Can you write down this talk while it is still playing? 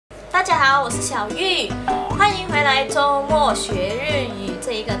大家好，我是小玉，欢迎回来周末学日语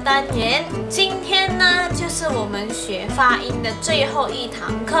这一个单元。今天呢，就是我们学发音的最后一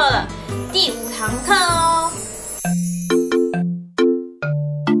堂课了，第5堂课哦。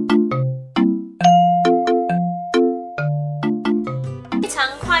非常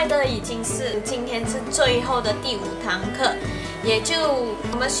快的，已经是今天是最后的第5堂课。 也就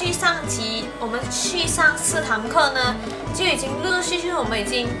我们去上4堂课呢，就已经陆陆续续我们已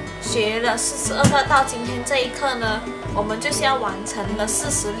经学了42课，到今天这一课呢，我们就是要完成了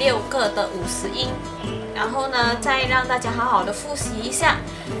46个的50音，然后呢，再让大家好好的复习一下，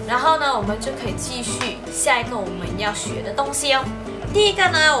然后呢，我们就可以继续下一个我们要学的东西哦。第一个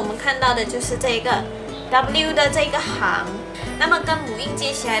呢，我们看到的就是这个 W 的这个行，那么跟母音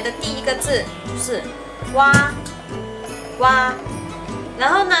接起来的第一个字就是哇。 哇，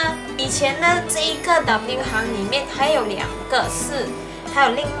然后呢，以前的这一个 W 行里面还有2个是，还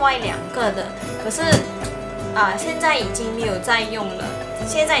有另外2个的，可是现在已经没有在用了，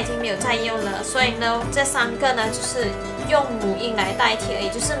所以呢，这3个呢就是用母音来代替而已，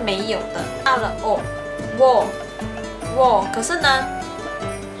就是没有的。到了我，可是呢，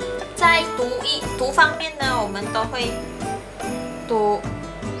在读方面呢，我们都会读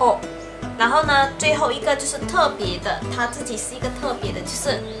哦。 然后呢，最后一个就是特别的，它自己是一个特别的，就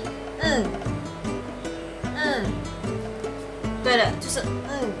是对了，就是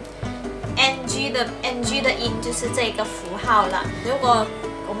NG 的音就是这个符号了。如果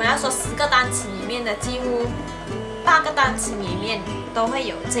我们要说10个单词里面的，几乎8个单词里面都会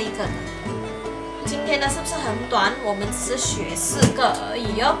有这个的。今天呢，是不是很短？我们只是学4个而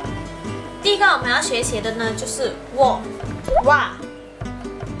已哦。第一个我们要学习的呢，就是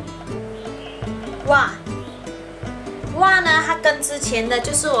哇呢，它跟之前的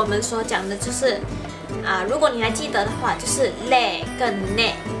就是我们所讲的，就是如果你还记得的话，就是嘞跟呢，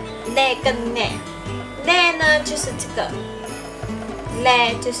嘞呢就是这个，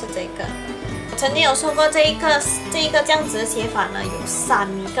嘞就是这个。我曾经有说过这一个这样子的写法呢，有3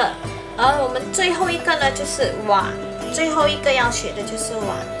个，而我们最后一个呢就是哇，最后一个要学的就是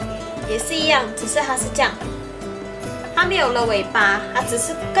哇，也是一样，只是它是这样，它没有了尾巴，它只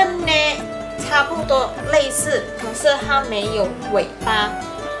是跟呢。 差不多类似，可是它没有尾巴。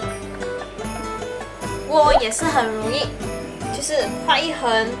我也是很容易，就是画一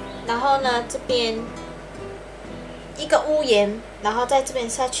横，然后呢这边一个屋檐，然后在这边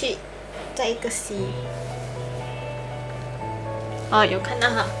下去，再一个 C。哦，有看到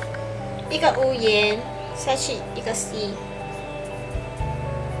哈，一个屋檐下去一个 C，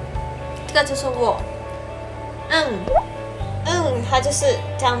 这个就是我。它就是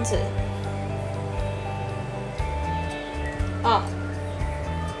这样子。 哦，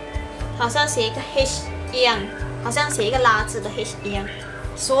好像写一个 H 一样，好像写一个拉字的 H 一样，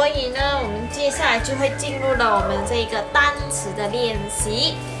所以呢，我们接下来就会进入了我们这个单词的练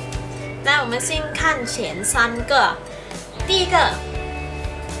习。那我们先看前3个，第一个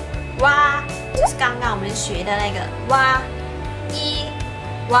哇，就是刚刚我们学的那个哇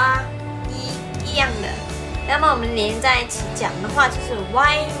一样的，那么我们连在一起讲的话就是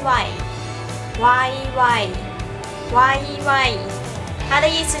YY，它的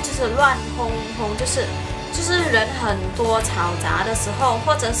意思就是乱哄哄，就是人很多吵杂的时候，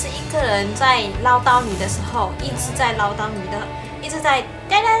或者是一个人在唠叨你的时候，一直在唠叨你的，一直在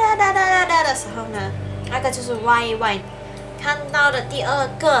哒的时候呢，那个就是 YY。看到的第2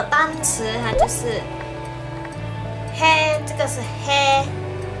个单词，它就是嘿，这个是嘿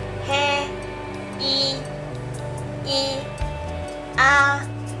一啊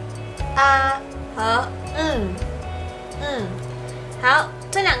和好，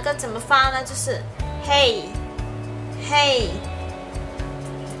这2个怎么发呢？就是嘿，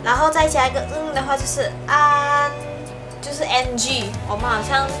然后再加一个的话就是安，就是 ng， 我们好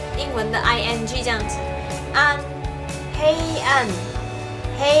像英文的 ing 这样子，安，黑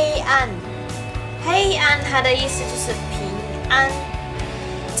暗，它的意思就是平安。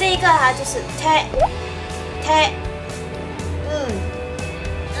这个它就是te，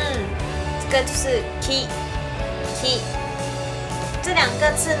这个就是 ki。 这2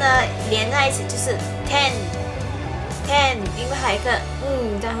个字呢连在一起就是 ten， 因为还有一个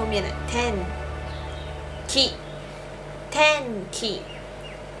在后面的 tenki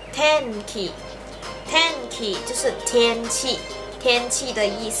就是天气的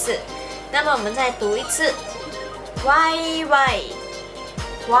意思。那么我们再读一次 yy，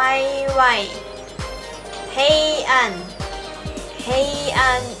 黑暗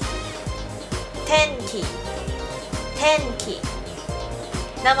tenki。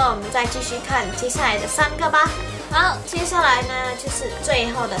 那么我们再继续看接下来的3个吧。好，接下来呢就是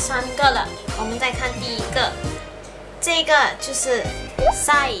最后的3个了。我们再看第一个，这个就是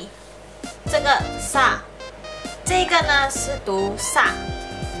塞，这个萨，这个呢是读萨，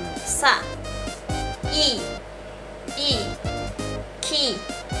萨，e key，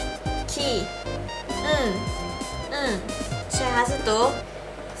所以它是读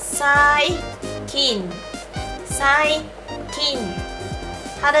塞kin，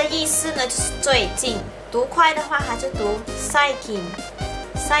它的意思呢就是最近。读快的话，它就读 最近。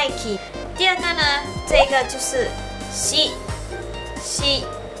第二个呢，这个就是し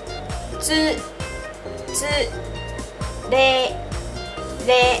ずれ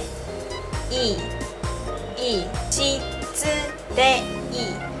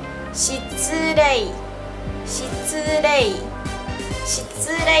いし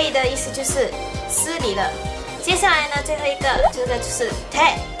之类的意思就是失礼了。接下来呢，最後一个这个就是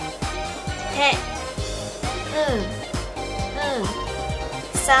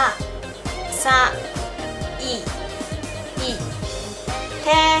手さ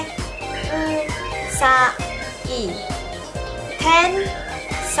い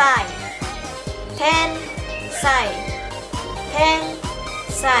天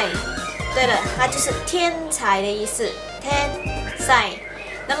才，对了，它就是天才的意思，天才。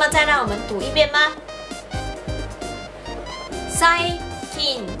那么再让我们读一遍吗？最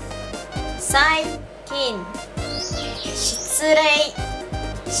近失礼，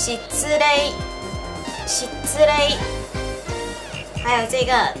还有这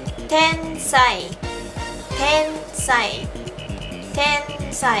个天才。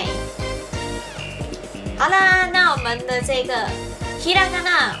好啦，那我们的这个ひらが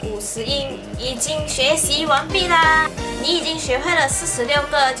な50音已经学习完毕啦。你已经学会了46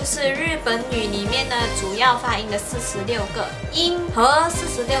个，就是日本语里面的主要发音的46个音和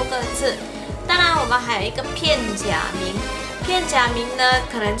46个字。当然，我们还有一个片假名。片假名呢，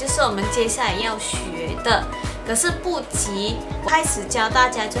可能就是我们接下来要学的，可是不急。我开始教大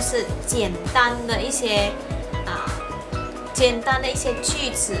家就是简单的一些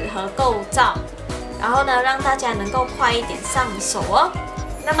句子和构造，然后呢，讓大家能夠快一點上手哦。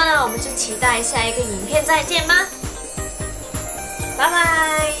那麼呢，我們就期待下一個影片再見吧，拜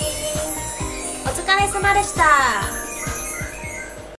拜。お疲れ様でした。